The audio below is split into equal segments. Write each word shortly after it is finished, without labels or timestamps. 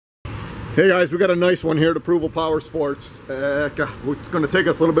Hey guys, we got a nice one here at Approval Power Sports. It's going to take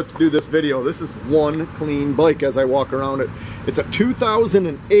us a little bit to do this video. This is one clean bike as I walk around it. It's a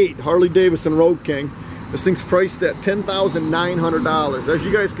 2008 Harley Davidson Road King. This thing's priced at $10,900. As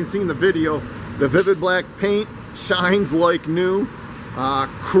you guys can see in the video, the vivid black paint shines like new.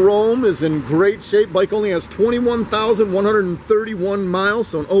 Chrome is in great shape. Bike only has 21,131 miles,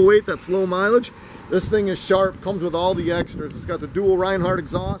 so an 08, that's low mileage. This thing is sharp, comes with all the extras. It's got the dual Reinhardt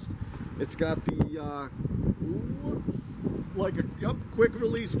exhaust. It's got the looks like a quick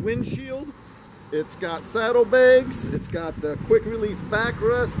release windshield. It's got saddlebags. It's got the quick release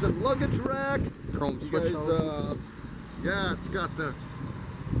backrest and luggage rack. Chrome switch housings. Yeah, it's got the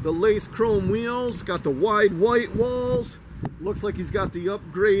lace chrome wheels. It's got the wide white walls. Looks like he's got the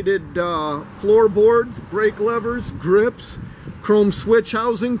upgraded floorboards, brake levers, grips, chrome switch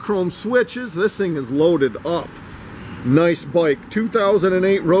housing, chrome switches. This thing is loaded up. Nice bike.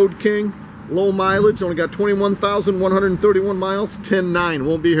 2008 Road King, low mileage, only got 21,131 miles, 10.9,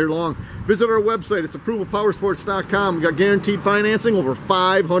 won't be here long. Visit our website, it's approvalpowersports.com. We got guaranteed financing, over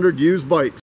 500 used bikes.